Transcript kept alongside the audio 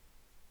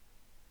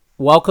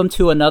Welcome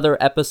to another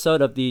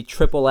episode of the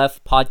FFF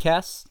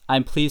podcast.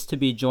 I'm pleased to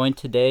be joined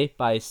today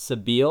by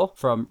Sabeel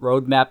from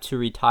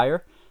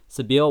Roadmap2Retire.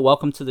 Sabeel,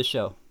 welcome to the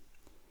show.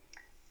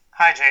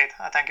 Hi, Jade.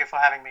 Thank you for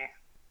having me.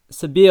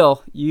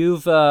 Sabeel,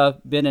 you've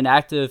been an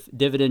active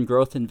dividend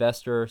growth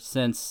investor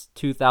since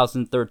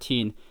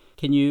 2013.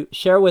 Can you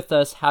share with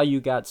us how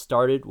you got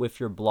started with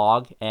your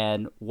blog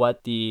and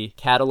what the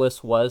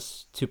catalyst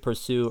was to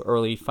pursue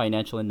early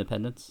financial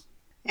independence?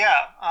 Yeah,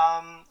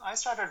 I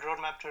started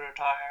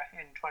Roadmap2Retire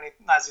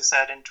as you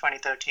said, in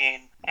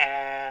 2013.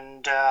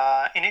 And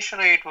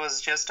initially it was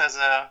just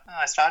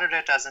I started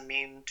it as a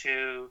mean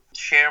to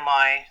share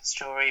my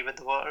story with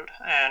the world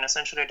and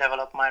essentially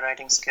develop my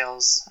writing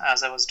skills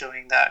as I was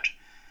doing that.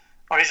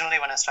 Originally,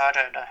 when I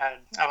started,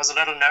 I was a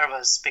little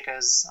nervous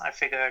because I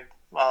figured,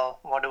 well,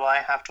 what do I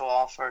have to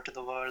offer to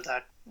the world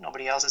that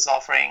nobody else is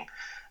offering?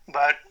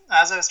 But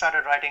as I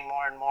started writing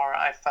more and more,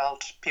 I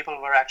felt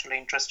people were actually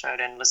interested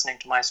in listening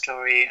to my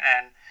story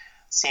and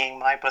seeing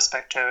my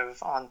perspective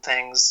on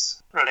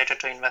things related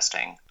to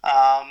investing.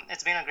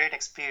 It's been a great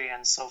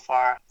experience so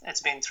far.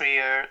 It's been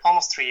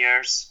almost 3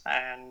 years,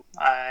 and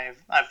I've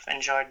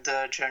enjoyed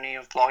the journey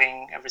of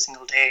blogging every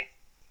single day.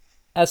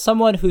 As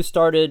someone who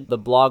started the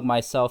blog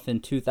myself in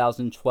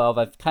 2012,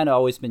 I've kind of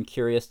always been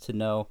curious to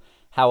know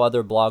how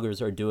other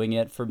bloggers are doing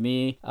it. For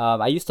me,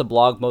 I used to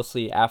blog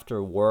mostly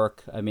after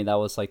work. I mean, that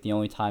was like the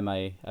only time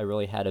I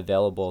really had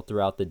available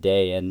throughout the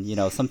day. And,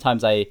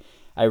 sometimes I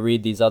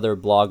read these other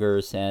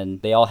bloggers and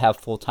they all have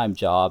full-time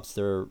jobs.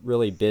 They're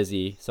really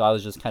busy. So I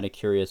was just kind of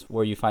curious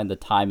where you find the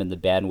time and the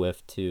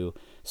bandwidth to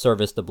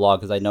service the blog,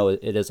 because I know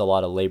it is a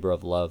lot of labor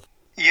of love.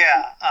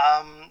 Yeah.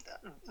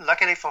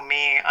 Luckily for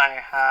me,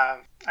 I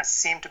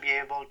seem to be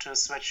able to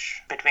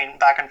switch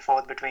back and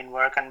forth between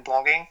work and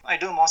blogging. I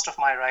do most of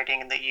my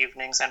writing in the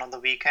evenings and on the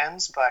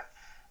weekends, but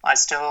I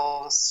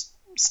still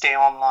stay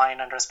online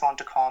and respond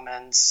to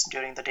comments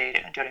during the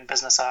day, during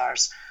business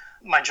hours.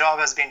 My job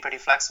has been pretty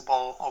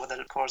flexible over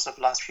the course of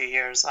the last few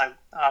years.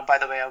 By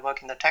the way, I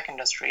work in the tech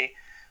industry,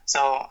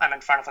 so I'm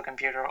in front of a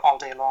computer all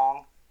day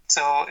long.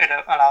 So it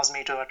allows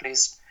me to at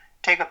least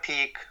take a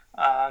peek,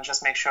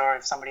 just make sure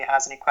if somebody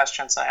has any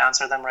questions, I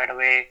answer them right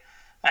away,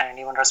 and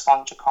even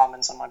respond to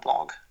comments on my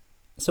blog.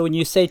 So when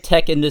you say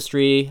tech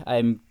industry,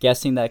 I'm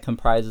guessing that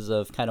comprises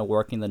of kind of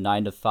working the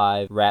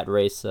 9-to-5 rat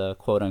race,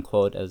 quote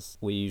unquote, as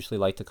we usually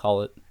like to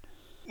call it.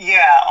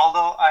 Yeah,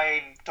 although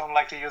I don't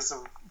like to use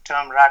the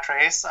term rat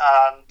race,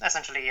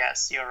 essentially,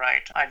 yes, you're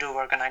right. I do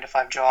work a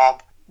 9-to-5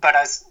 job, but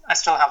I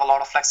still have a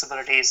lot of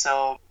flexibility,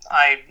 so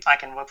I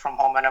can work from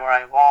home whenever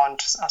I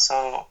want.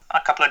 So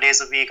a couple of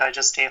days a week, I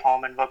just stay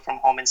home and work from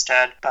home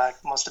instead. But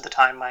most of the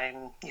time,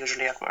 I'm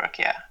usually at work,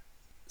 yeah.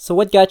 So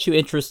what got you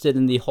interested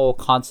in the whole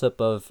concept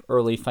of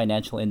early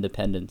financial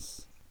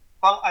independence?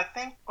 Well, I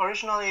think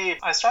originally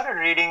I started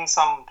reading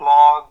some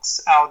blogs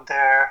out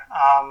there.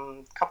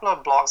 A couple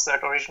of blogs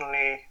that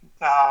originally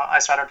I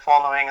started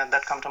following and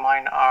that come to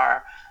mind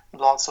are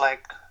blogs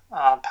like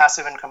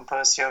Passive Income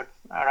Pursuit,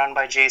 run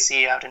by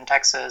JC out in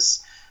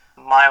Texas,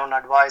 my own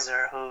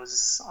advisor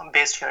who's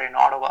based here in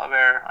Ottawa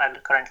where I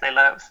currently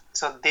live.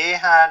 So they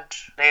had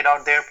laid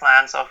out their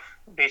plans of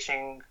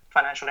reaching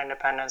financial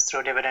independence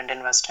through dividend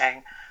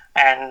investing,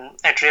 and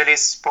it really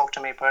spoke to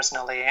me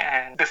personally.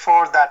 And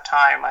before that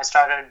time, I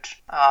started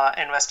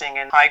investing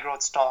in high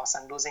growth stocks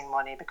and losing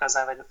money because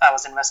I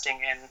was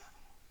investing in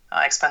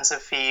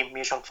expensive fee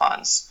mutual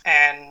funds.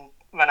 And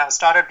when I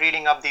started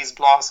reading up these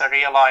blogs, I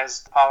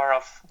realized the power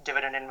of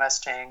dividend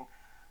investing,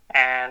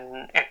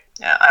 and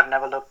I've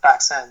never looked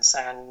back since.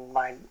 And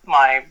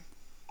my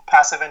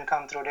passive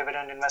income through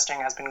dividend investing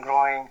has been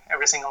growing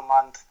every single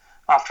month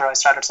after I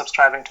started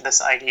subscribing to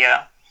this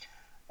idea.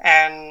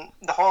 And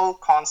the whole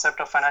concept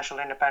of financial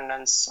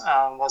independence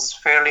was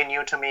fairly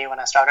new to me when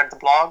I started the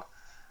blog.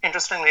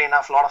 Interestingly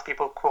enough, a lot of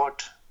people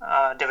quote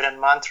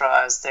Dividend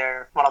Mantra as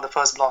one of the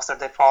first blogs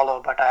that they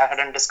follow, but I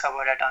hadn't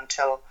discovered it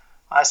until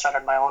I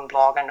started my own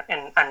blog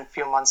and a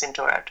few months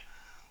into it.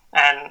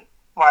 And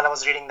while I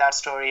was reading that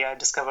story, I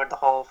discovered the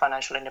whole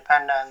financial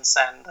independence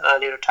and the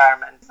early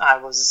retirement. I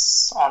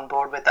was on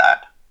board with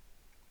that.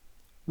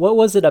 What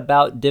was it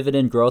about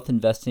dividend growth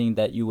investing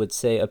that you would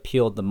say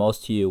appealed the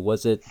most to you?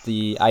 Was it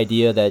the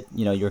idea that,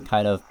 you're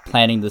kind of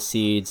planting the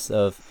seeds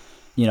of,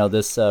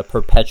 this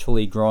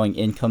perpetually growing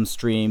income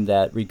stream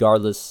that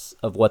regardless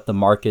of what the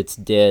markets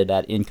did,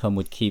 that income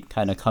would keep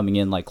kind of coming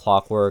in like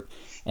clockwork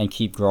and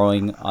keep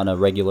growing on a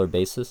regular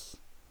basis?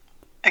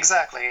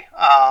 Exactly.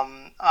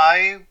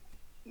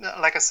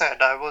 Like I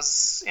said, I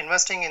was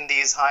investing in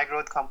these high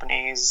growth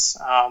companies,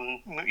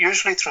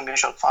 usually through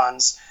mutual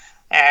funds.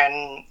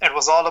 And it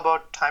was all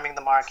about timing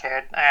the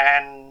market.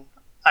 And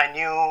I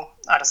knew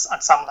at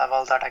some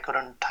level that I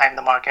couldn't time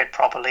the market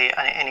properly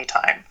at any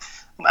time.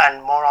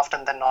 And more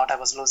often than not, I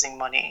was losing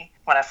money.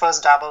 When I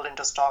first dabbled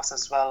into stocks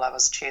as well, I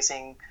was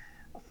chasing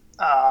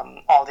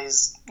all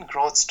these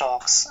growth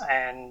stocks.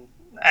 And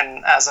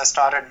as I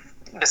started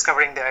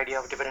discovering the idea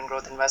of dividend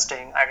growth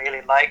investing, I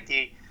really liked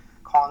the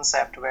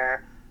concept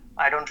where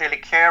I don't really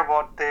care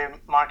what the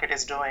market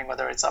is doing,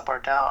 whether it's up or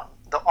down.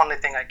 The only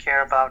thing I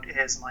care about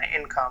is my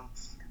income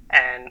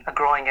and a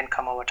growing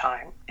income over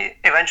time.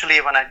 Eventually,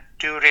 when I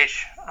do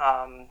reach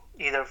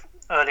either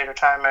early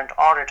retirement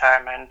or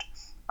retirement,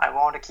 I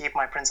want to keep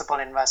my principal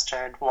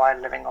invested while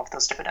living off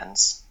those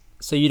dividends.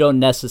 So you don't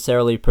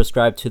necessarily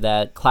prescribe to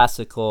that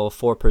classical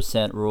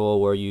 4%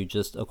 rule where you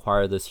just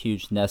acquire this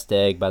huge nest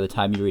egg. By the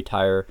time you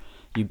retire,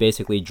 you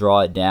basically draw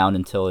it down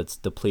until it's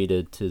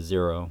depleted to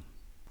zero.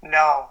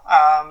 No,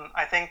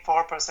 I think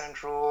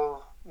 4%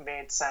 rule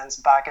made sense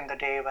back in the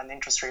day when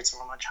interest rates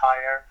were much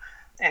higher.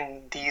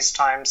 In these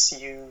times,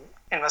 you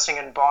investing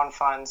in bond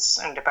funds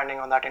and depending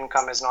on that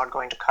income is not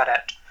going to cut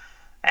it.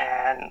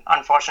 And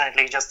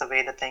unfortunately, just the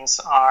way the things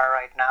are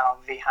right now,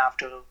 we have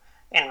to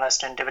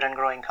invest in dividend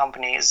growing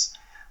companies.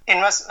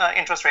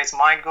 Interest rates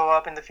might go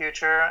up in the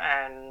future,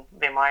 and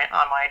I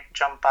might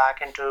jump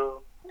back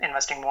into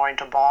investing more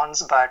into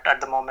bonds. But at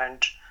the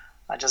moment,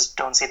 I just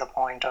don't see the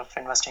point of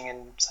investing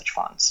in such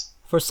funds.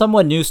 For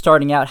someone new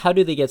starting out, how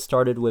do they get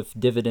started with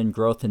dividend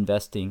growth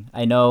investing?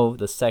 I know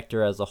the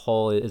sector as a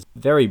whole is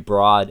very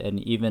broad, and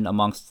even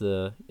amongst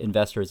the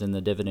investors in the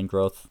dividend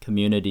growth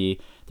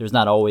community, there's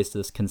not always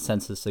this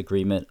consensus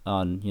agreement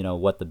on,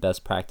 what the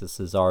best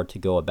practices are to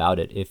go about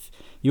it. If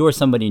you were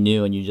somebody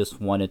new and you just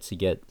wanted to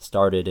get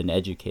started and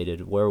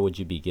educated, where would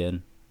you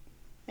begin?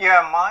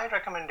 Yeah, my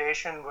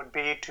recommendation would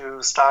be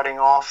to starting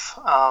off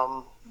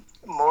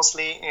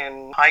mostly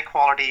in high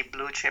quality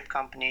blue chip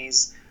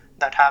companies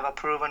that have a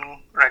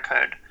proven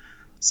record.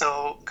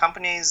 So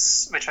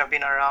companies which have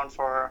been around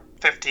for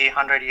 50,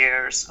 100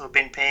 years, who've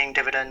been paying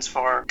dividends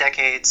for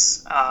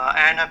decades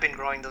and have been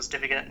growing those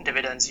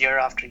dividends year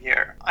after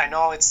year. I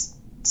know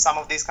some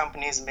of these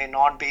companies may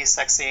not be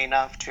sexy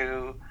enough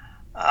to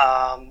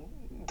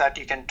that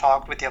you can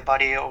talk with your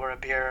buddy over a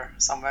beer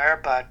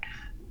somewhere, but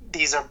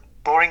these are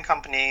boring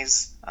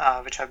companies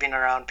which have been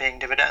around paying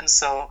dividends.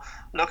 So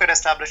look at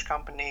established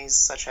companies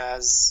such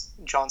as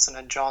Johnson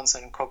and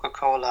Johnson,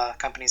 Coca-Cola,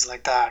 companies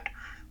like that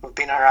who've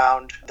been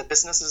around. The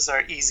businesses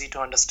are easy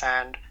to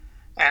understand,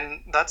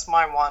 and that's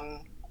my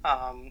one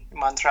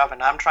mantra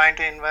when I'm trying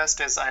to invest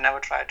is I never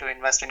try to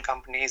invest in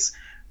companies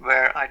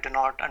where I do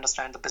not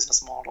understand the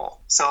business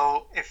model.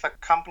 So if a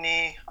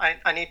company,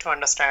 I need to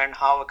understand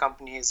how a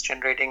company is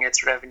generating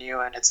its revenue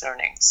and its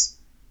earnings.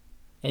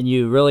 And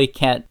you really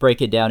can't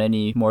break it down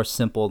any more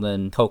simple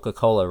than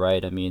Coca-Cola,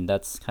 right? I mean,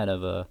 that's kind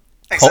of a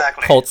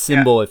Exactly. cult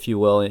symbol, Yeah. if you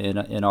will,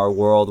 in our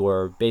world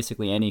where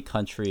basically any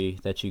country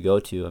that you go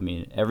to, I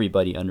mean,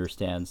 everybody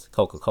understands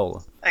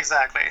Coca-Cola.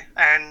 Exactly.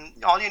 And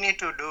all you need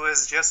to do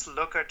is just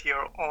look at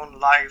your own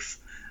life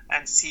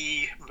and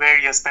see where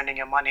you're spending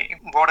your money.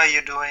 What are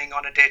you doing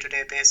on a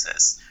day-to-day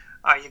basis?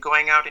 Are you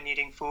going out and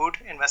eating food?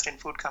 Invest in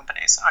food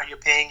companies. Are you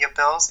paying your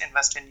bills?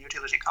 Invest in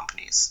utility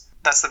companies.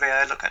 That's the way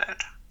I look at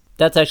it.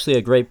 That's actually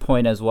a great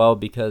point as well,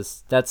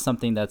 because that's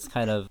something that's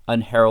kind of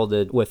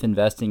unheralded with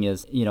investing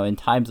is, in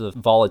times of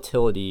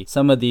volatility,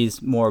 some of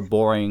these more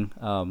boring,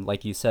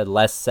 like you said,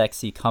 less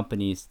sexy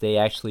companies, they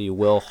actually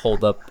will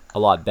hold up a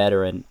lot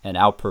better and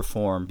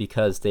outperform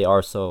because they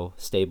are so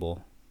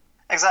stable.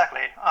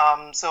 Exactly.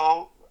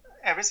 So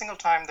every single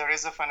time there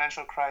is a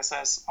financial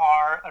crisis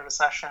or a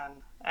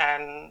recession,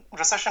 and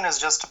recession is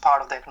just a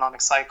part of the economic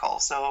cycle.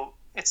 So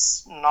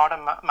it's not a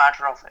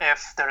matter of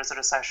if there is a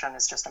recession,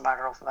 it's just a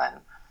matter of when.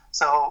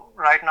 So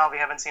right now we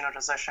haven't seen a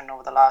recession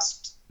over the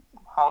last,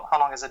 how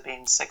long has it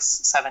been? 6,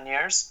 7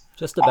 years?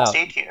 Just Almost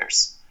about. 8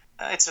 years.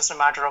 It's just a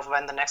matter of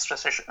when the next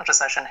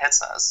recession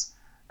hits us.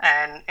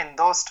 And in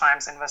those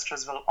times,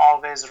 investors will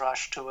always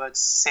rush towards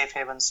safe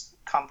havens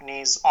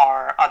companies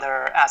or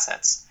other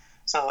assets.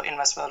 So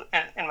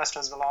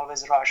investors will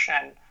always rush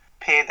and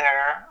pay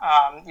their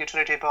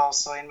utility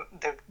bills. So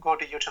they go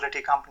to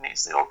utility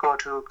companies. They'll go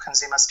to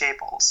consumer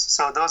staples.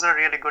 So those are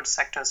really good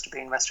sectors to be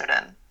invested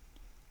in.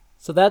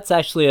 So that's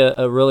actually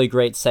a really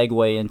great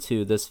segue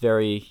into this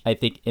very, I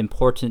think,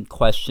 important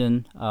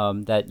question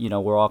that,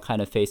 we're all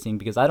kind of facing,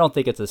 because I don't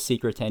think it's a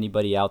secret to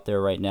anybody out there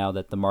right now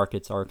that the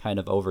markets are kind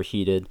of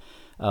overheated.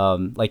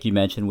 Like you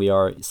mentioned, we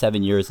are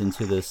 7 years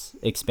into this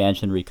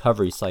expansion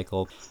recovery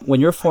cycle. When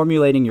you're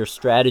formulating your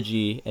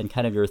strategy and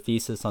kind of your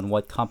thesis on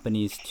what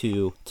companies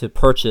to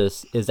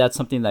purchase, is that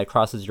something that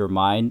crosses your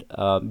mind?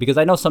 Because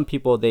I know some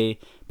people, they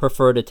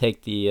prefer to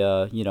take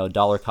the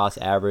dollar cost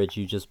average.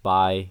 You just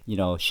buy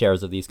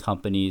shares of these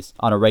companies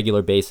on a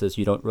regular basis.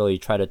 You don't really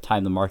try to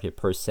time the market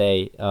per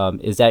se.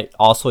 Is that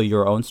also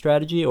your own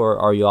strategy, or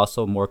are you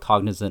also more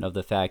cognizant of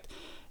the fact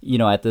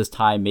at this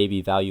time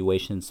maybe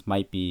valuations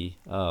might be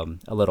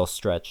a little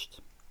stretched?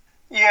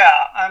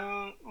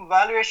 Yeah,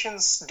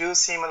 valuations do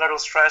seem a little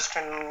stretched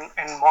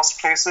in most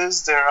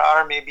cases. There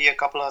are maybe a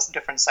couple of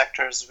different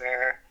sectors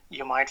where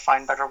you might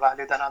find better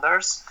value than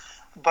others.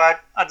 But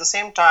at the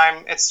same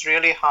time, it's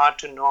really hard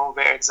to know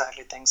where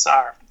exactly things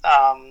are.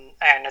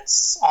 And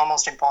it's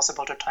almost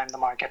impossible to time the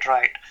market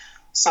right.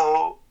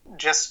 So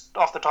just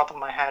off the top of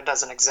my head,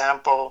 as an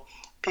example,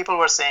 people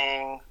were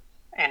saying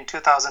in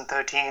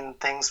 2013,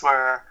 things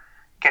were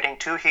getting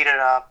too heated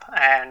up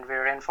and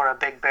we're in for a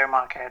big bear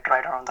market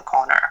right around the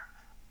corner.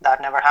 That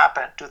never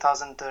happened.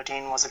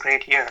 2013 was a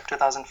great year.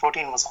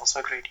 2014 was also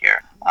a great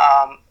year.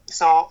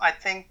 So I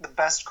think the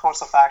best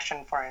course of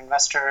action for an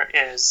investor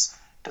is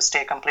to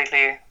stay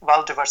completely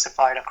well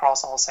diversified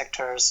across all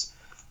sectors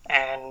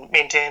and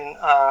maintain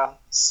a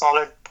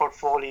solid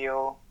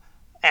portfolio.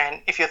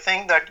 And if you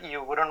think that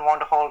you wouldn't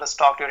want to hold a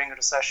stock during a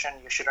recession,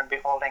 you shouldn't be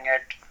holding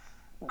it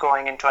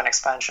going into an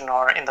expansion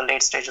or in the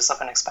late stages of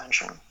an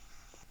expansion.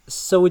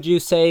 So would you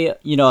say,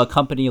 a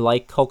company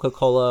like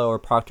Coca-Cola or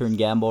Procter and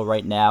Gamble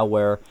right now,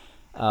 where,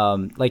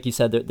 like you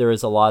said, there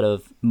is a lot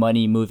of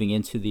money moving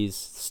into these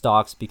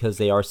stocks because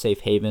they are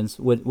safe havens,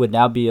 would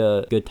now be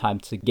a good time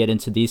to get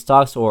into these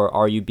stocks, or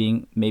are you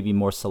being maybe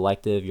more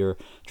selective? You're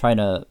trying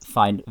to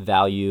find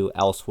value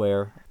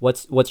elsewhere.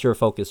 What's your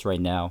focus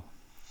right now?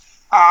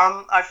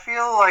 I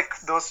feel like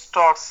those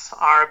stocks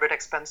are a bit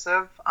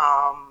expensive.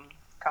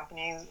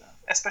 Companies,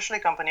 especially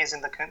companies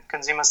in the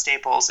consumer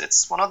staples,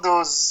 it's one of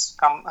those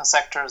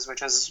sectors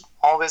which is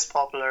always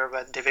popular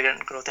with dividend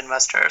growth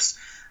investors.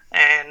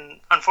 And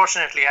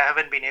unfortunately, I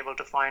haven't been able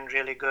to find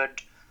really good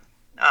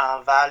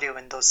value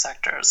in those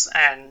sectors.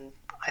 And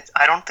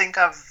I don't think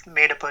I've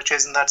made a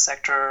purchase in that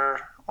sector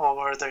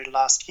over the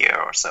last year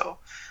or so.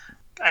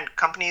 And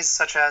companies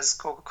such as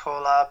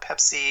Coca-Cola,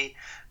 Pepsi,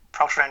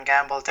 Procter and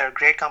Gamble, they're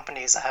great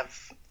companies.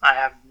 I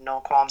have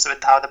no qualms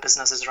with how the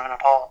business is run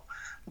at all.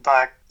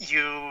 But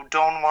you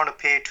don't want to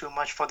pay too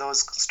much for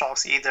those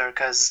stocks either,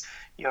 because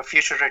your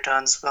future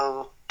returns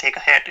will take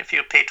a hit if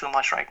you pay too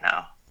much right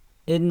now.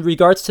 In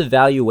regards to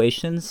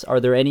valuations,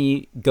 are there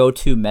any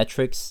go-to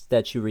metrics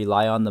that you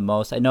rely on the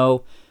most? I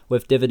know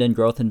with dividend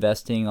growth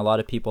investing, a lot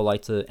of people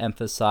like to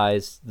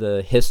emphasize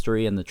the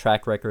history and the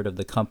track record of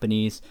the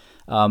companies.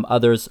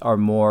 Others are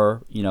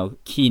more,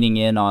 keening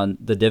in on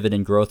the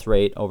dividend growth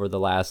rate over the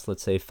last,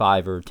 let's say,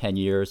 5 or 10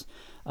 years.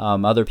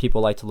 Other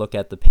people like to look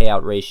at the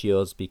payout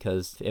ratios,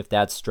 because if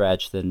that's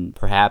stretched, then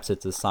perhaps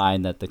it's a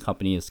sign that the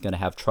company is going to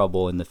have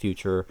trouble in the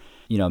future,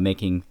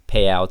 making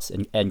payouts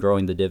and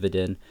growing the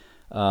dividend.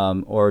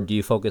 Or do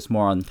you focus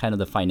more on kind of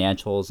the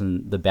financials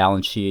and the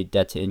balance sheet,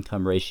 debt to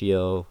income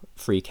ratio,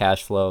 free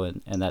cash flow,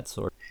 and that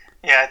sort?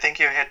 Yeah, I think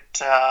you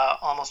hit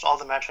almost all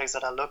the metrics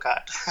that I look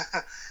at.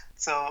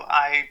 So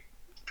I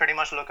pretty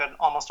much look at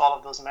almost all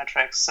of those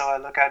metrics. So I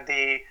look at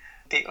the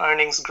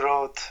earnings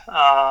growth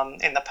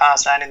in the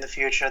past and in the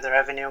future, the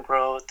revenue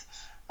growth.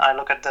 I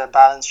look at the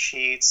balance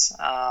sheets.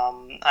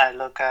 I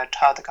look at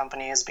how the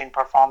company has been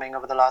performing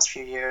over the last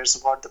few years,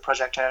 what the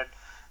projected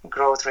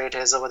growth rate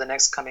is over the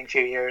next coming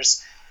few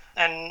years.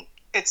 And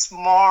it's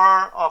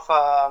more of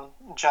a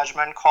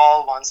judgment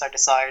call once I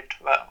decide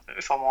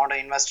if I want to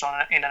invest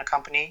in a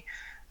company.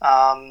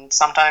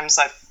 Sometimes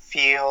I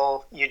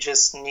feel you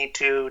just need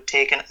to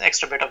take an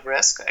extra bit of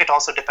risk. It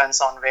also depends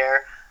on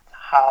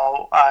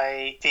how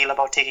I feel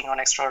about taking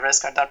on extra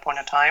risk at that point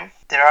in time.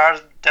 There are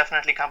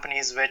definitely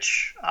companies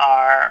which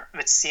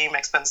seem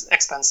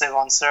expensive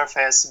on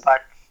surface,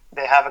 but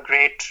they have a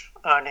great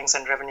earnings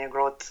and revenue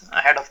growth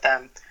ahead of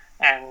them.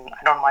 And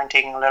I don't mind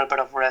taking a little bit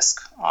of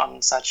risk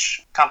on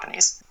such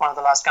companies. One of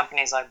the last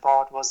companies I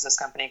bought was this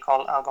company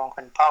called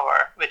Algonquin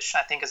Power, which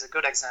I think is a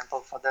good example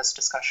for this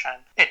discussion.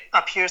 It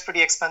appears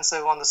pretty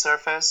expensive on the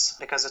surface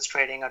because it's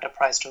trading at a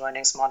price to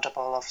earnings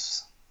multiple of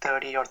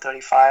 30 or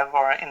 35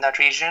 or in that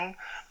region,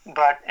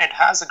 but it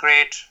has a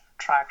great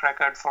track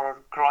record for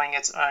growing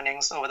its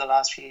earnings over the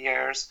last few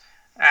years.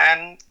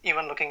 And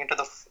even looking into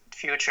the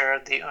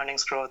future, the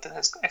earnings growth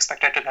is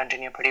expected to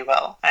continue pretty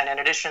well. And in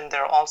addition,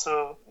 they're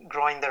also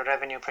growing their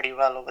revenue pretty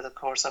well over the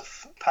course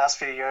of past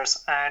few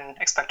years and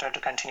expected to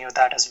continue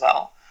that as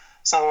well.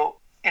 So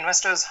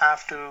investors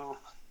have to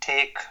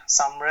take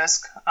some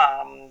risk.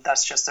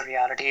 That's just the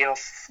reality of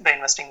the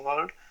investing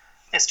world.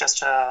 It's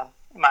just a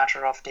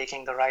matter of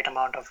taking the right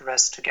amount of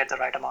risk to get the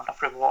right amount of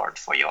reward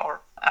for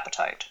your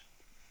appetite.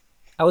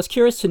 I was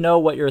curious to know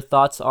what your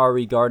thoughts are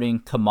regarding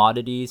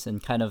commodities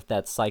and kind of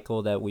that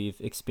cycle that we've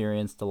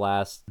experienced the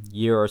last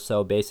year or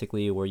so,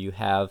 basically, where you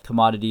have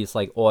commodities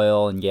like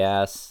oil and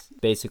gas,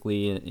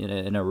 basically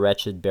in a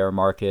wretched bear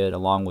market,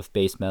 along with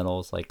base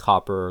metals like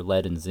copper,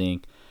 lead, and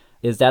zinc.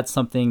 Is that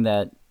something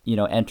that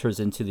enters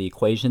into the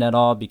equation at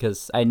all?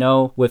 Because I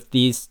know with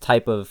these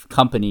type of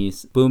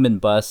companies, boom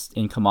and bust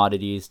in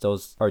commodities,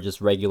 those are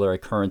just regular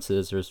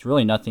occurrences. There's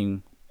really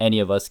nothing any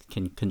of us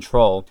can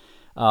control.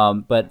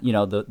 But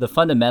the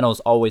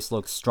fundamentals always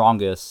look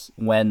strongest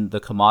when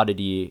the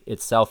commodity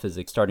itself is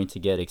starting to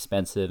get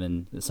expensive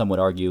and some would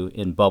argue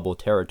in bubble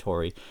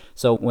territory.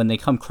 So when they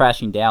come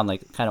crashing down,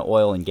 like kind of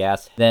oil and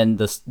gas, then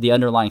the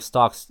underlying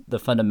stocks, the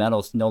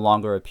fundamentals no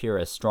longer appear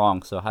as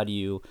strong. So how do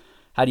you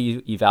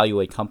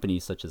evaluate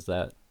companies such as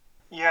that?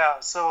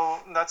 Yeah, so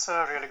that's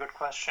a really good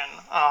question.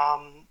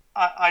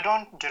 I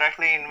don't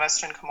directly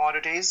invest in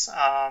commodities,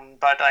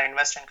 but I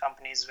invest in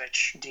companies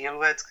which deal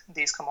with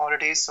these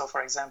commodities. So,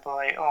 for example,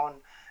 I own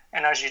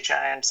energy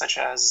giants such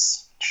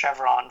as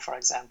Chevron, for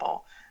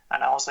example,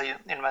 and I also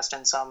invest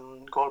in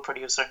some gold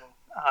producing,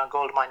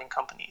 gold mining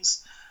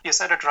companies. You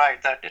said it right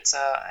that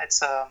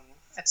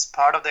it's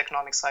part of the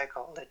economic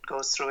cycle. It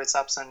goes through its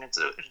ups and it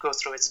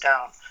goes through its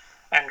down.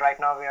 And right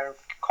now we are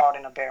caught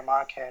in a bear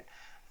market.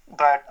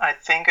 But I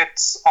think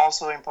it's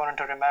also important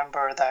to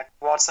remember that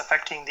what's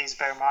affecting these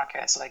bear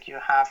markets, like you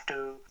have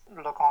to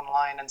look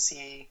online and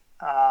see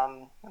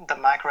the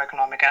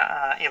macroeconomic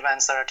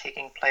events that are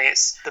taking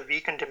place. The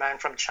weakened demand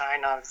from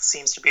China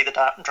seems to be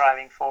the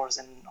driving force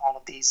in all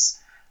of these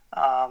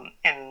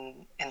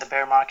in the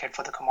bear market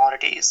for the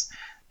commodities.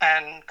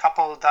 And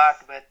couple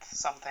that with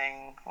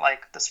something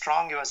like the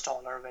strong US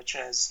dollar, which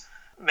is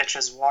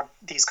what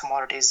these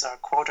commodities are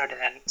quoted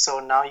in. So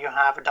now you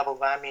have a double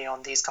whammy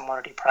on these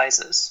commodity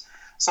prices.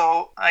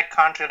 So I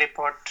can't really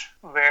put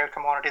where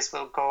commodities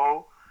will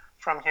go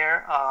from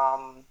here,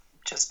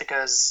 just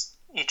because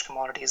each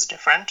commodity is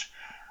different.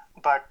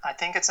 But I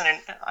think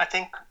I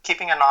think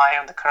keeping an eye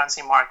on the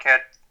currency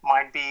market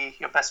might be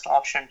your best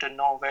option to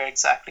know where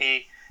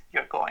exactly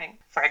you're going.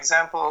 For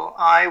example,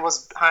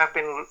 have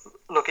been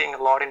looking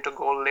a lot into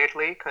gold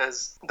lately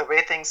because the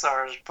way things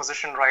are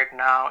positioned right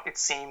now, it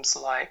seems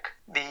like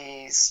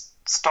the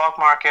stock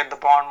market, the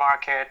bond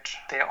market,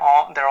 they're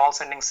all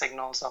sending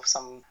signals of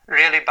some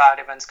really bad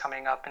events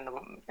coming up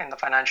in the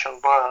financial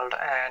world,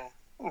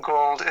 and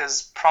gold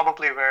is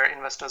probably where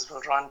investors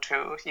will run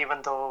to,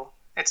 even though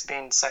it's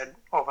been said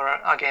over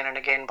again and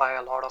again by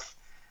a lot of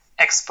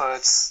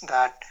experts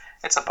that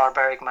it's a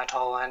barbaric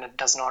metal and it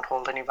does not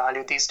hold any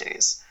value these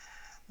days.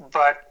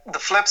 But the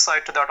flip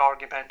side to that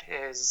argument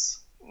is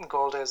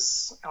gold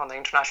is, on the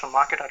international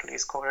market at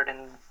least, quoted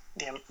in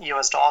the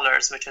US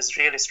dollars, which is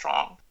really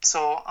strong.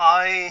 So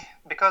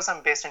because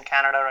I'm based in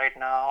Canada right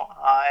now,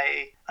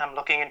 I am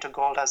looking into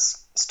gold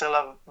as still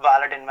a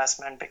valid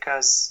investment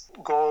because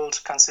gold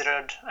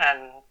considered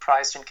and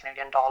priced in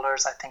Canadian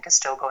dollars, I think is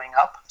still going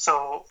up.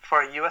 So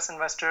for US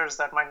investors,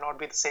 that might not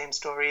be the same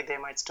story. They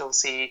might still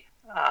see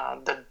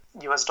the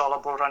US dollar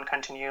bull run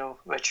continue,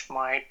 which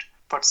might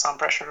put some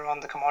pressure on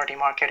the commodity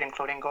market,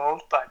 including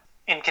gold. But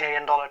in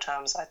Canadian dollar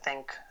terms, I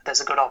think there's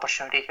a good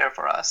opportunity here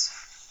for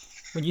us.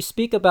 When you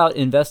speak about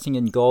investing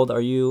in gold,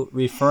 are you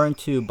referring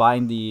to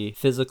buying the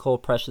physical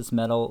precious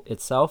metal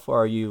itself,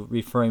 or are you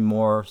referring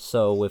more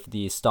so with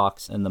the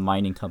stocks and the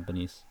mining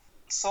companies?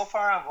 So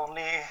far, I've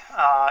only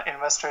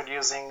invested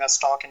using a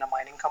stock in a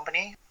mining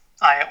company.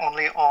 I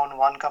only own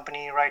one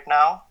company right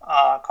now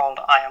called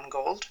I Am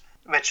Gold,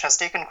 which has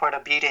taken quite a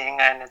beating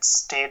and it's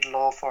stayed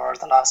low for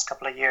the last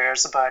couple of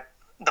years, but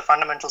the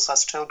fundamentals are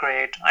still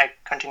great. I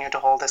continue to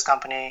hold this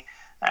company,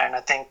 and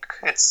I think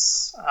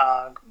it's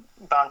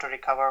bound to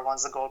recover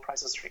once the gold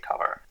prices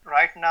recover.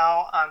 Right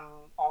now, I'm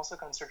also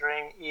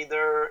considering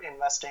either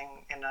investing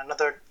in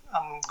another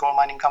gold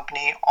mining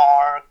company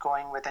or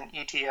going with an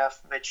ETF,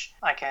 which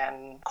I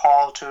can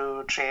call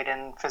to trade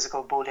in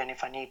physical bullion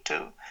if I need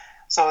to.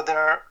 So there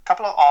are a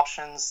couple of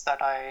options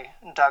that I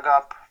dug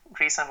up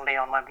recently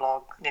on my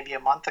blog, maybe a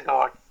month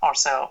ago or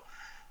so,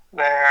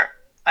 where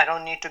I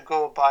don't need to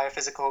go buy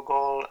physical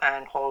gold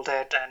and hold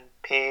it and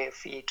pay a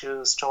fee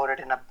to store it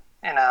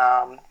in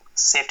a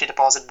safety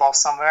deposit box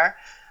somewhere.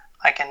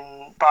 I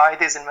can buy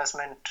these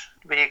investment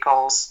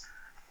vehicles.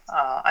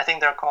 I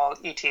think they're called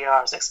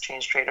ETRs,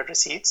 exchange traded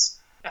receipts.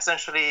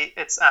 Essentially,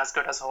 it's as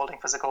good as holding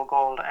physical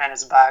gold and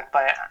it's backed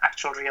by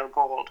actual real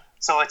gold.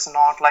 So it's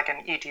not like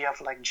an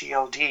ETF like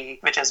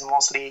GLD, which is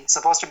mostly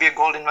supposed to be a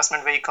gold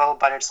investment vehicle,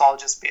 but it's all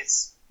just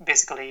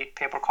basically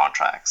paper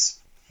contracts.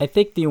 I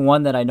think the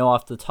one that I know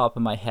off the top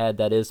of my head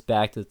that is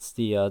backed, it's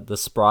the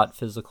Sprott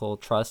Physical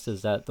Trust.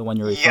 Is that the one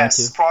you're referring to? Yes,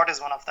 Sprott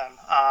is one of them.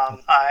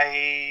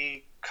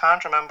 I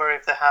can't remember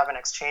if they have an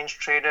exchange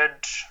traded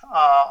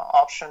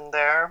option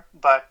there,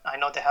 but I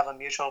know they have a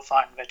mutual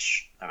fund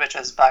which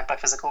is backed by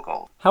physical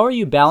gold. How are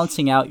you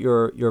balancing out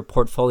your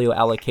portfolio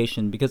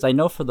allocation? Because I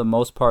know for the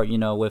most part,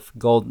 with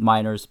gold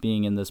miners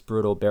being in this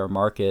brutal bear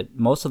market,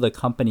 most of the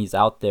companies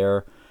out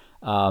there,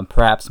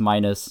 perhaps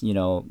minus,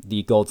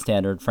 the gold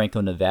standard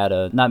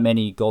Franco-Nevada, not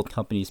many gold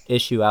companies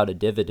issue out a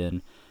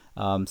dividend.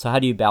 So how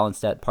do you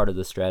balance that part of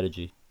the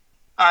strategy?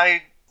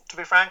 To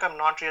be frank, I'm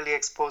not really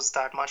exposed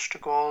that much to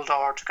gold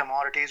or to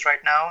commodities right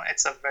now.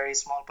 It's a very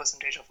small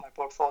percentage of my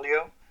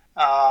portfolio.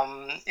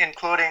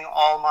 Including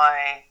all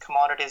my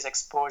commodities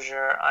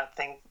exposure, I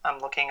think I'm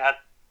looking at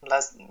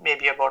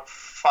maybe about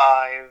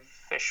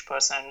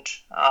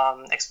 5-ish%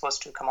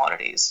 exposed to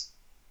commodities.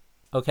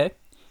 Okay.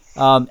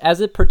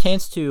 As it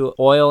pertains to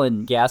oil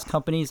and gas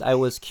companies, I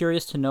was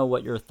curious to know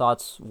what your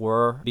thoughts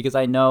were, because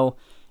I know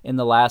in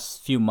the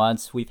last few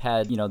months we've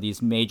had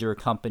these major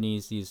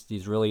companies,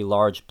 these really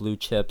large blue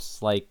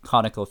chips like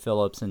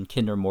ConocoPhillips and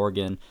Kinder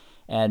Morgan,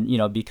 and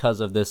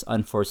because of this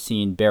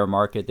unforeseen bear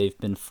market, they've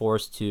been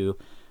forced to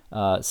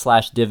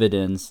slash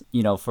dividends.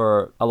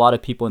 For a lot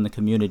of people in the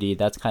community,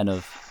 that's kind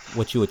of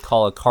what you would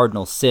call a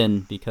cardinal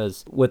sin,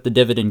 because with the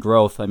dividend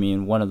growth, I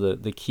mean, one of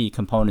the key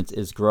components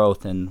is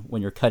growth, and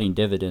when you're cutting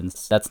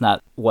dividends, that's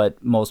not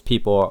what most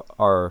people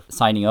are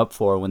signing up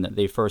for when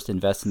they first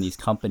invest in these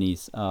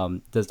companies.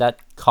 Does that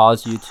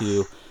cause you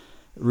to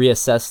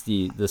reassess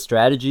the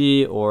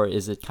strategy, or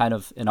is it kind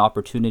of an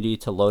opportunity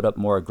to load up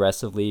more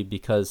aggressively?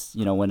 Because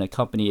when a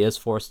company is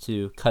forced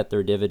to cut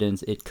their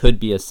dividends, it could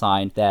be a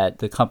sign that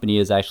the company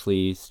is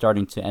actually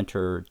starting to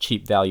enter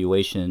cheap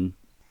valuation.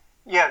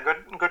 Yeah,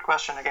 good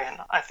question again.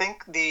 I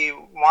think the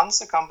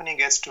once a company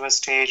gets to a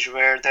stage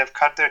where they've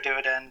cut their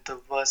dividend, the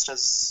worst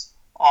is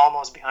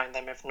almost behind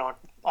them, if not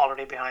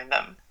already behind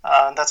them.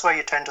 That's why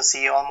you tend to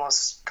see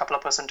almost a couple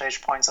of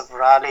percentage points of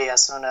rally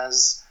as soon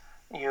as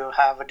you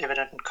have a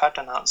dividend cut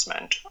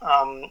announcement.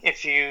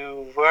 If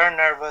you were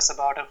nervous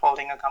about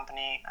holding a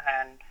company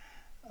and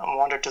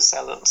wanted to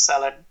sell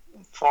it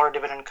for a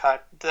dividend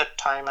cut, the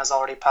time has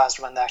already passed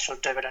when the actual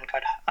dividend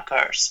cut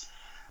occurs.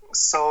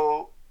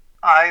 So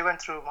I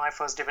went through my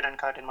first dividend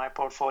cut in my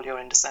portfolio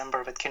in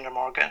December with Kinder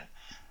Morgan,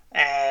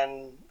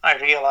 and I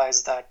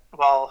realized that,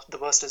 well, the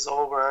worst is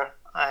over.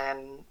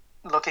 And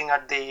looking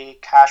at the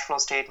cash flow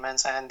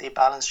statements and the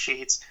balance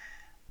sheets,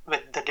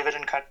 with the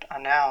dividend cut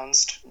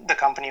announced, the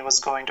company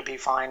was going to be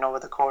fine over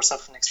the course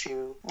of the next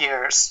few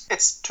years.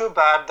 It's too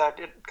bad that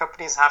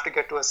companies have to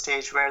get to a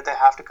stage where they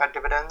have to cut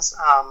dividends.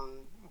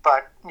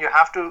 But you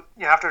have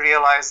to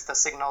realize the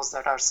signals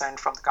that are sent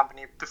from the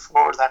company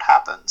before that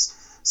happens.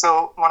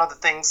 So one of the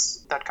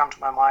things that come to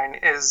my mind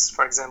is,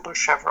 for example,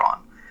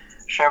 Chevron.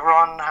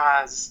 Chevron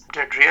has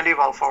did really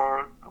well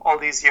for all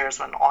these years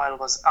when oil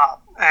was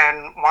up.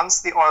 And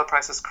once the oil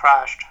prices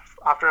crashed,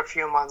 after a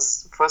few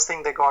months, first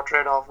thing they got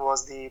rid of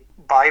was the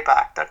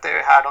buyback that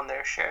they had on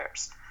their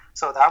shares.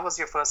 So that was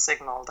your first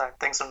signal that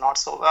things are not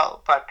so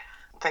well. But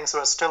things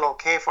were still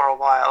okay for a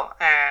while.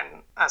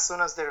 And as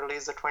soon as they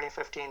released the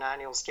 2015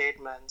 annual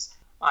statements,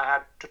 I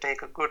had to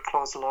take a good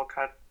close look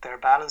at their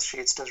balance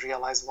sheets to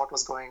realize what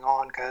was going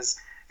on, because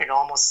it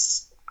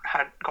almost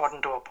had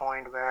gotten to a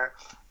point where,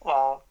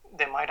 well,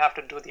 they might have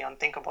to do the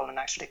unthinkable and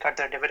actually cut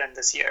their dividend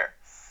this year.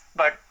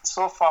 But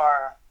so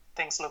far,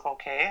 things look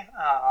okay.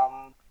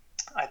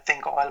 I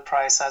think oil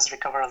price has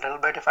recovered a little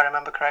bit, if I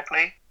remember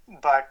correctly.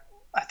 But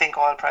I think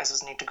oil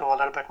prices need to go a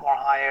little bit more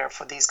higher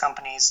for these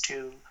companies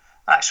to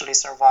actually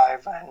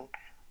survive and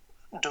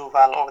do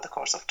well over the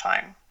course of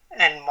time.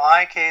 In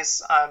my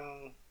case,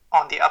 I'm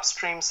on the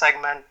upstream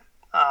segment.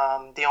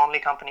 The only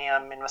company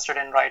I'm invested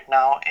in right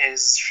now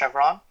is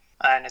Chevron,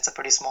 and it's a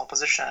pretty small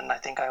position. I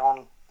think I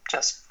own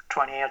just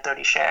 20 or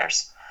 30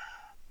 shares.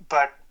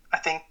 But I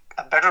think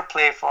a better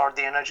play for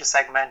the energy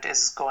segment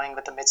is going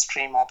with the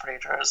midstream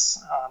operators,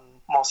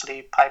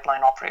 mostly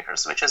pipeline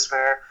operators, which is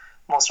where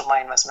most of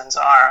my investments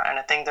are. And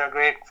I think they're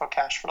great for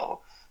cash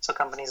flow. So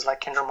companies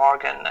like Kinder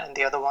Morgan, and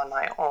the other one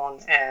I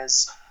own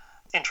is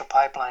Intra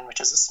Pipeline,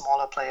 which is a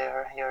smaller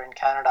player here in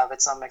Canada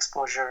with some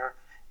exposure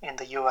in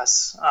the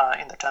US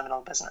in the terminal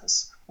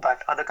business.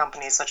 But other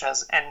companies such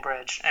as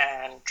Enbridge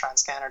and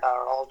TransCanada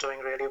are all doing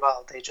really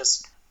well. They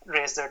just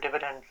raised their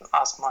dividend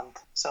last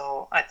month.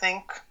 So I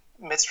think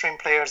midstream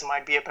players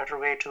might be a better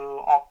way to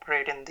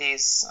operate in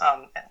these,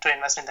 to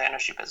invest in the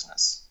energy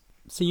business.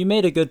 So you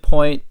made a good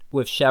point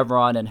with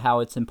Chevron and how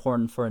it's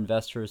important for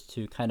investors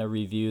to kind of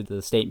review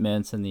the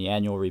statements and the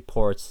annual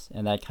reports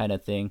and that kind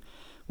of thing.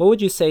 What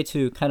would you say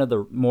to kind of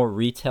the more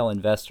retail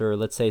investor,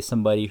 let's say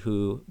somebody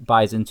who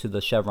buys into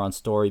the Chevron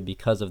story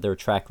because of their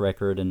track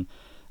record and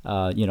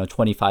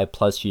 25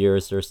 plus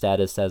years, their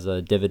status as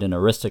a dividend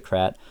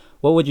aristocrat?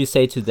 What would you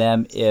say to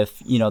them if,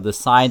 the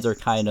signs are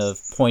kind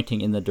of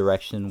pointing in the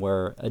direction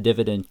where a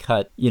dividend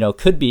cut,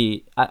 could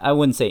be, I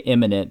wouldn't say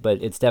imminent,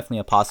 but it's definitely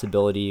a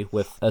possibility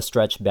with a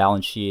stretched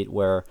balance sheet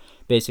where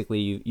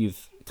basically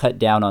you've cut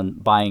down on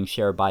buying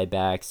share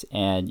buybacks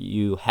and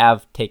you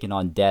have taken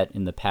on debt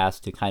in the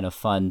past to kind of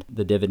fund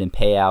the dividend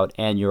payout,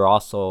 and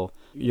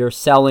you're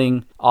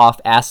selling off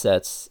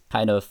assets,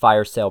 kind of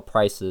fire sale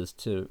prices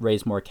to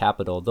raise more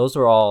capital. Those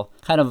are all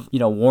kind of,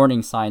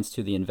 warning signs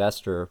to the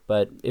investor.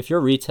 But if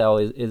you're retail,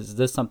 is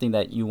this something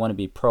that you want to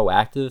be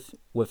proactive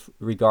with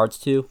regards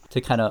to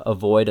kind of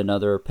avoid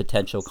another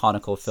potential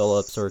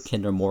ConocoPhillips or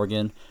Kinder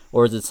Morgan?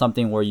 Or is it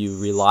something where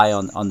you rely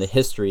on the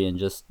history and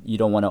just you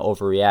don't want to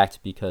overreact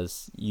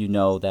because you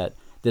know that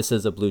this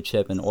is a blue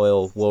chip and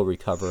oil will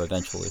recover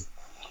eventually?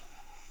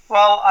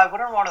 Well, I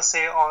wouldn't want to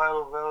say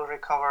oil will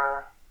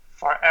recover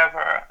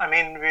forever. I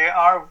mean, we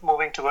are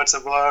moving towards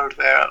a world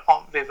where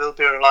we will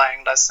be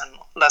relying less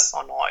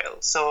on oil.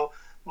 So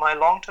my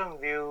long-term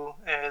view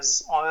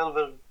is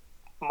oil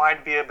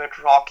might be a bit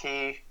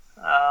rocky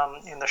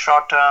in the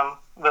short term.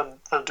 Will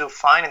do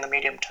fine in the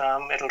medium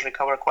term. It'll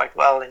recover quite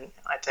well,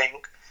 I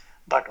think.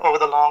 But over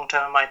the long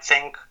term, I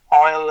think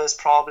oil is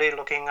probably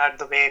looking at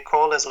the way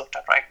coal is looked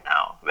at right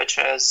now, which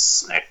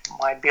is it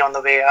might be on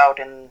the way out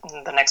in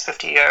the next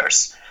 50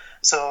 years.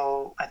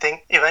 So I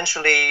think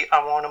eventually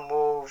I want to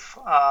move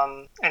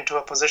into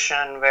a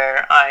position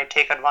where I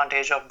take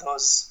advantage of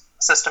those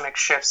systemic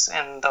shifts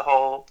in the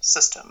whole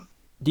system.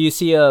 Do you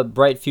see a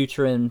bright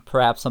future in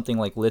perhaps something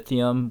like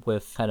lithium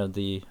with kind of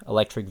the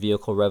electric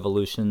vehicle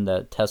revolution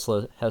that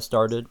Tesla has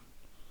started?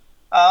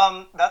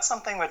 That's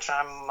something which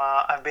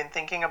I've been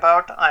thinking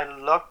about. I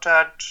looked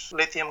at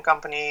lithium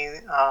company.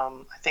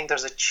 I think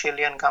there's a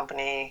Chilean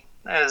company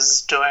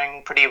is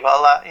doing pretty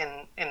well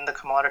in the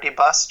commodity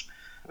bust,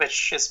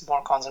 which is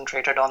more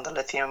concentrated on the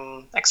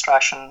lithium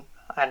extraction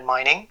and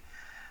mining.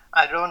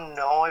 I don't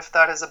know if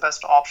that is the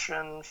best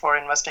option for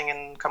investing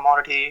in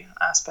commodity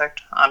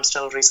aspect. I'm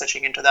still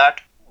researching into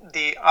that.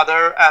 the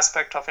other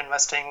aspect of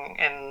investing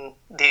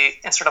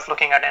instead of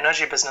looking at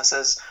energy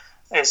businesses,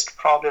 is to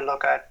probably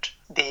look at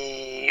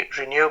the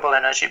renewable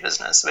energy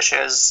business,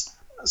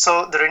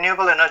 so the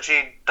renewable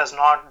energy does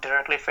not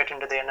directly fit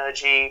into the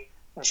energy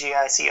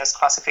GICS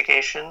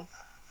classification.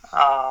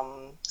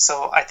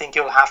 So I think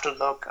you'll have to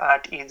look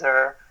at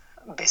either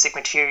basic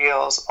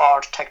materials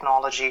or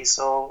technology.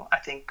 So I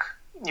think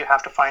you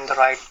have to find the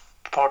right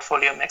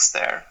portfolio mix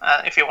there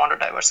if you want to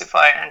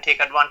diversify and take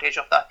advantage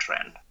of that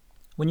trend.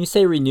 When you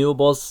say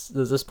renewables,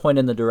 does this point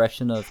in the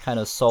direction of kind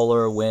of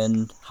solar,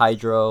 wind,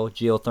 hydro,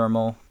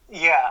 geothermal?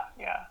 Yeah,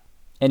 yeah.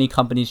 Any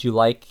companies you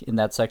like in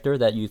that sector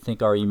that you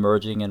think are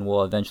emerging and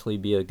will eventually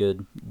be a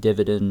good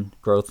dividend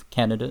growth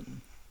candidate?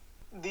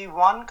 The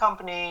one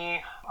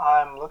company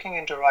I'm looking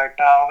into right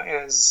now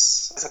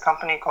is a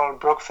company called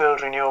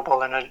Brookfield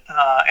Renewable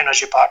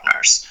Energy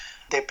Partners.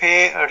 They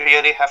pay a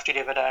really hefty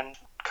dividend.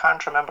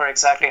 Can't remember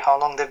exactly how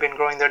long they've been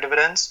growing their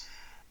dividends.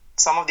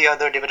 Some of the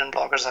other dividend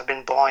bloggers have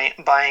been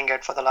buying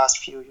it for the last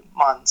few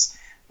months,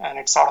 and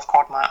it sort of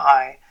caught my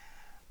eye.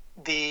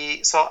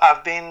 So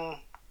I've been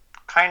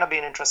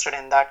interested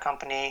in that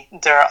company.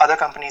 There are other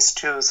companies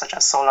too, such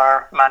as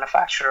solar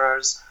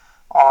manufacturers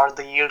or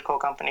the yieldco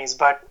companies,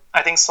 but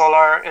I think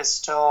solar is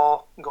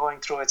still going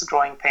through its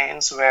growing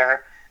pains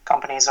where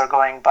companies are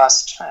going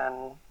bust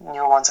and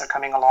new ones are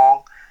coming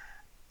along.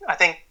 I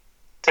think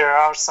there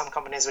are some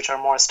companies which are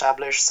more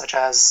established, such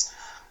as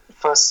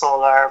First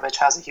Solar, which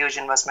has a huge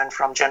investment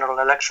from General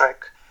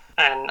Electric.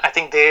 And I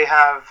think they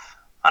have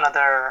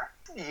another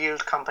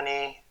yield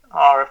company,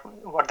 or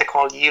what they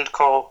call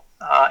yieldco,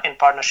 in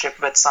partnership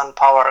with Sun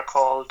Power,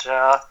 called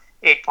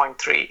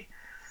 8.3.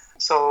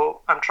 So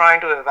I'm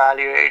trying to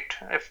evaluate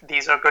if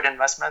these are good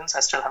investments.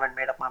 I still haven't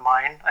made up my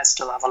mind. I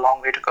still have a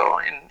long way to go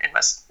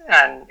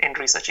in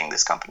researching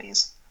these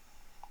companies.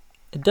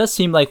 It does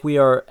seem like we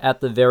are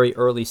at the very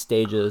early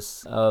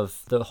stages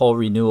of the whole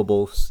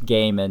renewables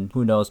game, and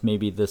who knows,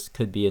 maybe this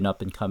could be an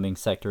up-and-coming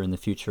sector in the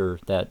future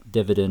that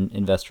dividend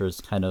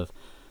investors kind of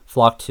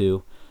flock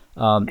to.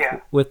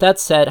 With that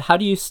said, how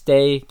do you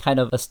stay kind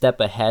of a step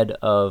ahead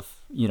of,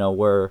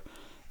 where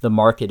the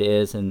market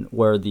is and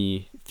where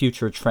the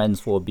future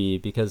trends will be?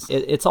 Because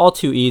it's all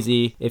too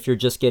easy if you're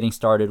just getting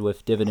started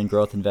with dividend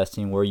growth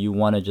investing, where you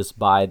want to just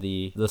buy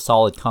the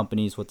solid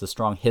companies with the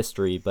strong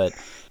history. But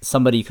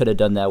somebody could have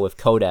done that with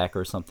Kodak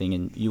or something,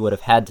 and you would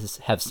have had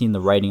to have seen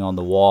the writing on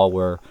the wall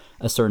where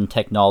a certain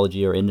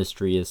technology or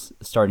industry is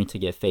starting to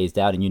get phased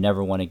out, and you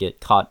never want to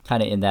get caught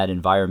kind of in that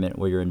environment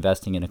where you're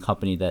investing in a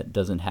company that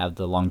doesn't have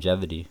the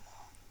longevity.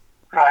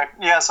 Right.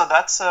 Yeah. So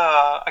that's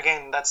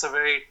that's a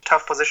very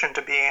tough position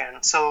to be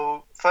in.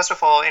 So first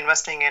of all,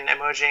 investing in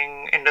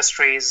emerging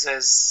industries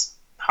is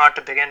hard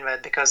to begin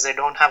with because they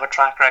don't have a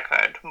track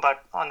record.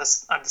 But at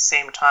the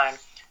same time,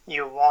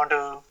 you want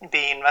to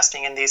be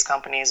investing in these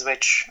companies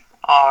which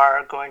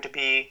are going to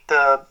be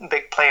the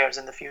big players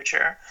in the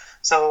future.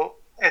 So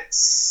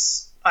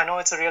I know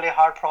it's a really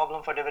hard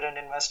problem for dividend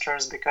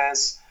investors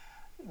because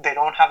they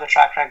don't have the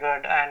track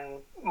record, and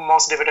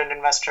most dividend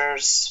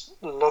investors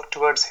look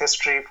towards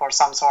history for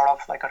some sort of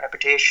like a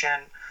reputation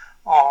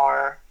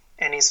or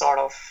any sort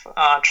of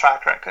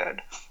track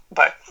record.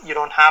 But you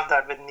don't have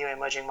that with new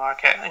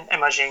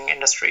emerging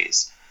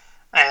industries.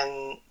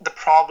 And the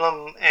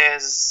problem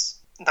is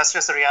that's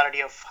just the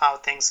reality of how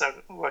things are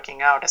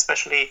working out,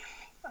 especially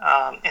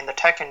in the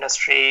tech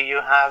industry.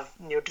 You have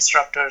new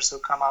disruptors who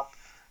come up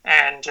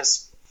and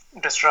just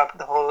disrupt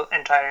the whole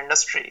entire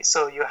industry.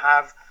 So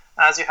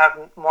as you have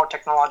more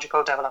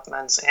technological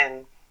developments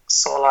in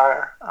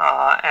solar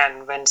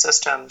and wind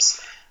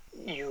systems,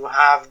 you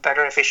have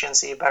better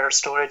efficiency, better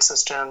storage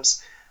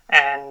systems,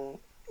 and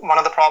one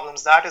of the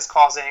problems that is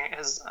causing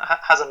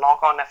has a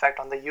knock-on effect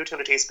on the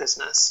utilities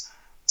business.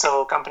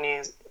 So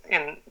companies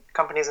in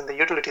the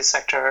utilities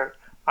sector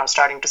are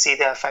starting to see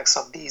the effects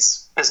of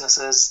these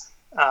businesses,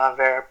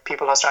 where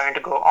people are starting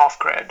to go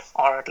off-grid,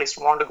 or at least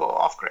want to go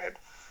off-grid.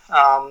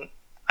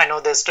 I know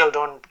they still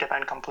don't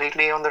depend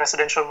completely on the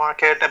residential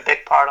market. A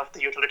big part of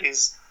the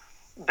utilities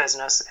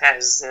business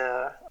is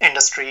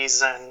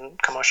industries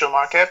and commercial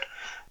market.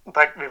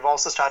 But we've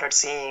also started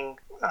seeing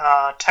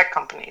tech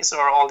companies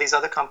or all these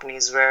other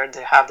companies where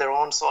they have their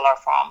own solar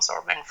farms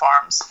or wind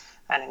farms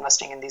and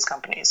investing in these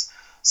companies.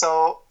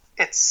 So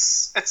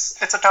it's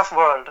a tough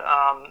world,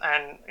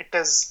 and it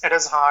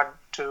is hard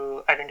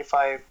to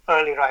identify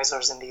early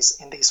risers in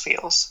these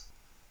fields.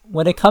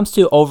 When it comes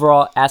to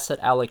overall asset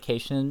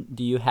allocation,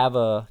 do you have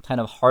a kind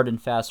of hard and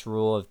fast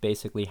rule of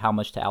basically how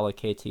much to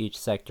allocate to each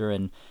sector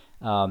and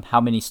how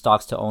many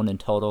stocks to own in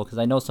total? Because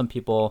I know some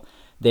people,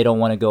 they don't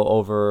want to go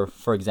over,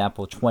 for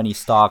example, 20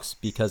 stocks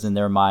because in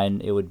their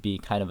mind it would be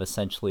kind of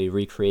essentially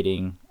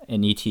recreating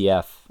an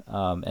ETF.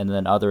 And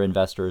then other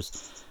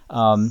investors,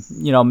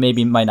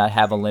 maybe might not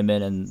have a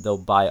limit and they'll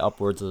buy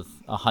upwards of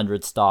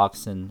 100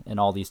 stocks in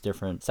all these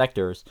different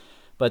sectors.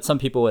 But some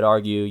people would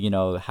argue,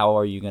 how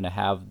are you going to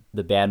have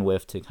the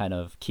bandwidth to kind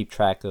of keep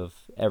track of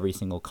every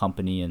single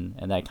company and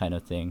that kind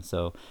of thing?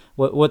 So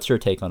what's your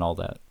take on all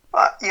that?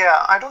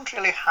 I don't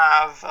really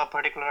have a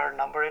particular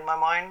number in my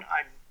mind.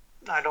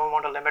 I don't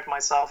want to limit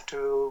myself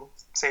to,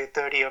 say,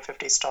 30 or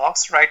 50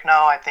 stocks. Right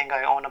now, I think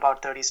I own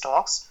about 30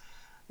 stocks.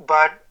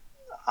 But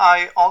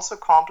I also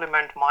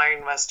complement my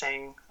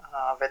investing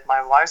with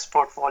my wife's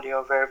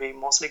portfolio, where we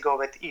mostly go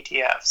with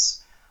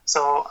ETFs.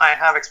 So I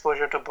have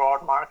exposure to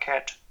broad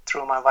market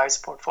through my wife's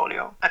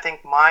portfolio. I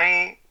think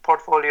my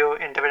portfolio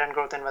in dividend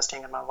growth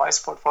investing and my wife's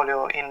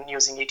portfolio in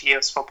using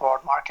ETFs for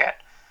broad market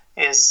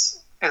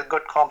is a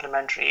good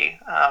complementary,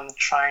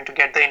 trying to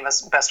get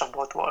the best of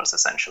both worlds,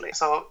 essentially.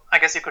 So I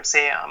guess you could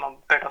say I'm a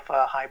bit of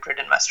a hybrid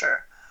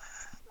investor.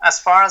 As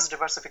far as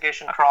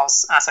diversification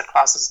across asset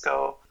classes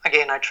go,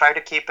 again, I try to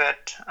keep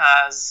it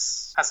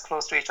as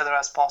close to each other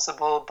as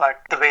possible,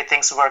 but the way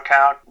things work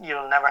out,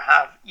 you'll never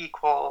have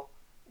equal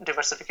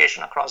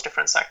diversification across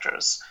different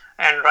sectors.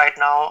 And right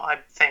now, I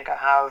think I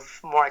have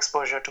more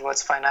exposure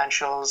towards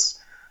financials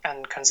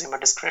and consumer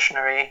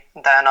discretionary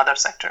than other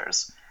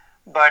sectors.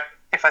 But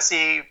if I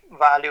see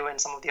value in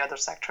some of the other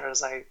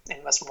sectors, I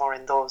invest more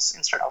in those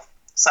instead of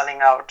selling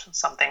out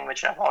something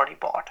which I've already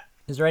bought.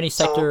 Is there any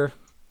sector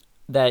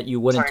that you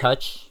wouldn't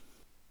touch?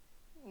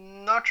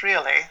 Not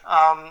really.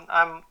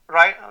 I'm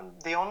right.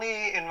 The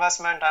only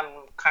investment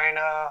I'm kind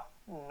of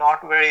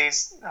not very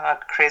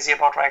crazy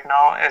about right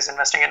now is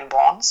investing in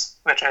bonds,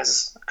 which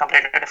is a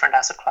completely different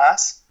asset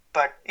class.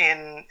 But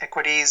in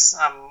equities,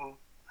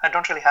 I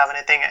don't really have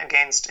anything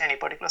against any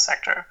particular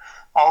sector.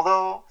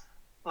 Although,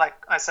 like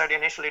I said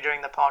initially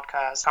during the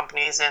podcast,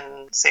 companies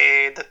in,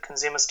 say, the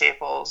consumer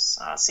staples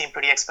seem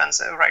pretty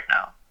expensive right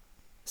now.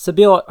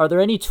 Sabeel, are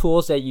there any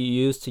tools that you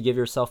use to give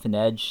yourself an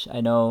edge? I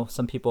know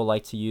some people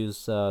like to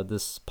use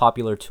this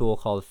popular tool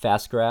called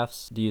Fast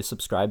Graphs. Do you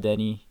subscribe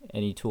to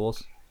any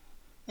tools?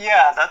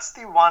 Yeah, that's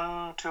the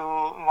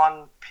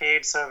one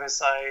paid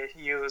service I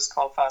use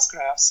called Fast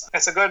Graphs.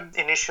 It's a good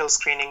initial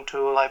screening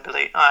tool, I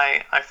believe.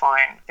 I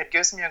find it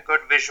gives me a good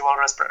visual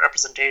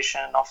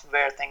representation of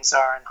where things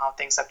are and how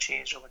things have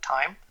changed over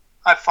time.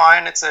 I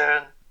find it's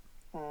a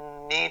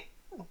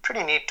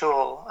pretty neat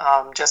tool,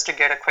 just to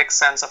get a quick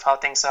sense of how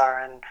things are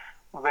and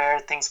where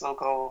things will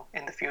go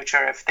in the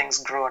future if things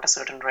grow at a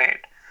certain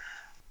rate.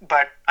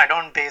 But I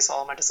don't base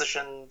all my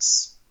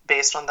decisions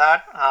based on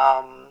that.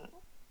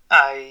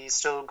 I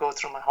still go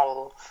through my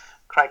whole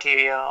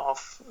criteria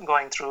of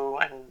going through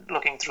and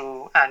looking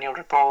through annual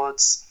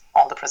reports,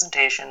 all the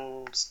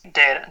presentations,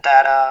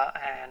 data,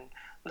 and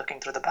looking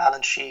through the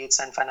balance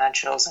sheets and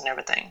financials and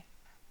everything.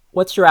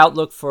 What's your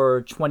outlook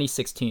for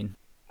 2016?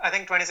 I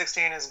think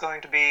 2016 is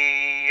going to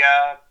be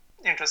an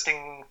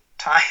interesting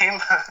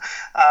time.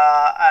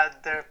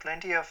 There are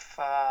plenty of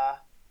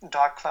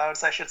dark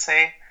clouds, I should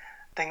say.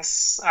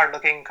 Things are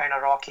looking kind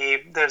of rocky.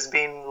 There's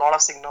been a lot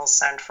of signals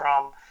sent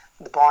from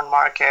the bond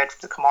market,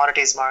 the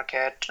commodities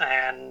market,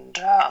 and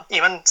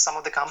even some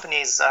of the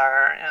companies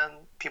are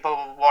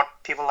what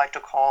people like to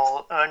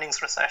call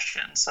earnings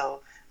recession.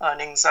 So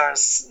earnings are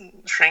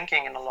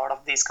shrinking in a lot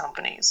of these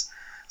companies.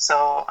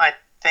 So I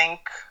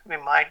think we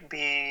might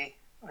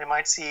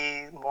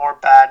see more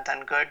bad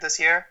than good this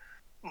year.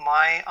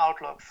 My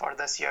outlook for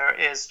this year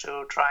is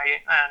to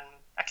try and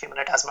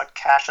accumulate as much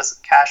cash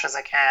as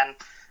I can,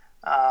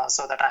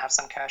 so that I have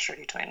some cash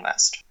ready to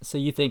invest. So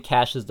you think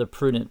cash is the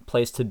prudent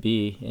place to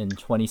be in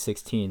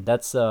 2016?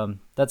 That's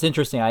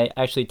interesting. I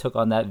actually took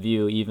on that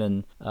view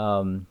even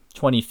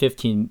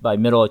 2015, by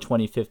middle of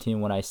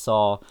 2015, when I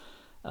saw.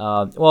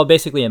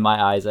 Basically in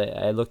my eyes,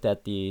 I looked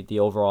at the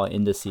overall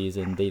indices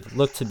and they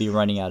looked to be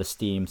running out of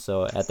steam.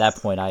 So at that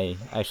point, I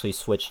actually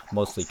switched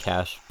mostly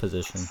cash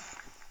position.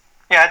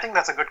 Yeah, I think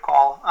that's a good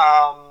call.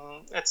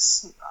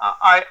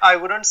 I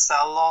wouldn't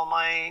sell all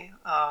my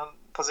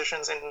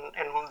positions in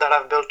that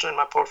I've built in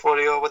my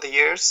portfolio over the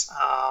years.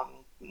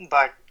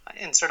 But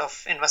instead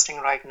of investing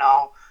right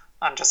now,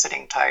 I'm just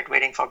sitting tight,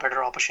 waiting for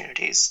better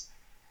opportunities.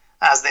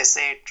 As they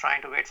say,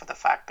 trying to wait for the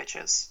fat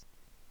pitches.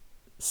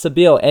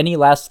 Sabeel, any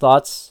last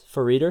thoughts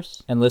for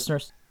readers and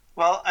listeners?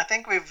 Well, I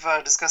think we've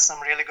discussed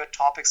some really good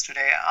topics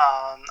today.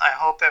 I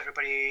hope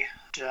everybody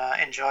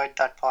enjoyed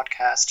that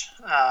podcast.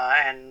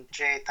 And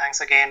Jay,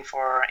 thanks again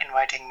for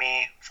inviting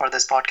me for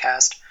this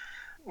podcast.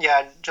 Yeah,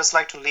 I'd just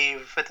like to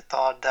leave with the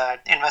thought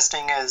that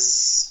investing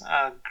is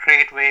a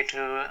great way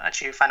to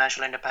achieve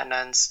financial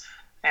independence.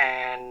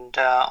 And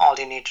all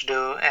you need to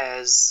do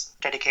is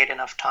dedicate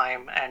enough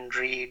time and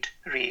read.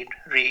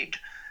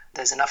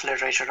 There's enough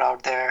literature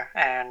out there,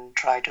 and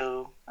try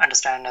to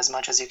understand as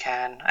much as you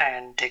can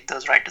and take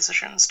those right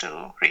decisions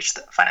to reach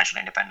the financial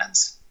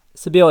independence.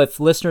 Sabeel, if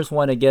listeners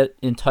want to get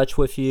in touch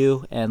with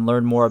you and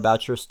learn more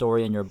about your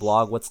story and your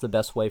blog, what's the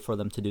best way for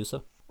them to do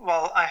so?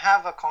 Well, I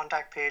have a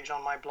contact page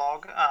on my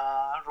blog,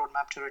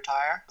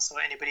 Roadmap2Retire, so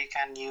anybody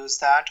can use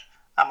that.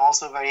 I'm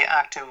also very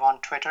active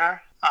on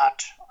Twitter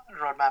at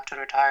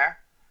Roadmap2Retire,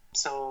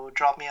 so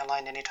drop me a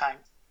line anytime.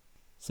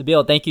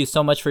 Sabeel, thank you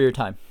so much for your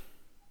time.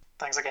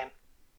 Thanks again.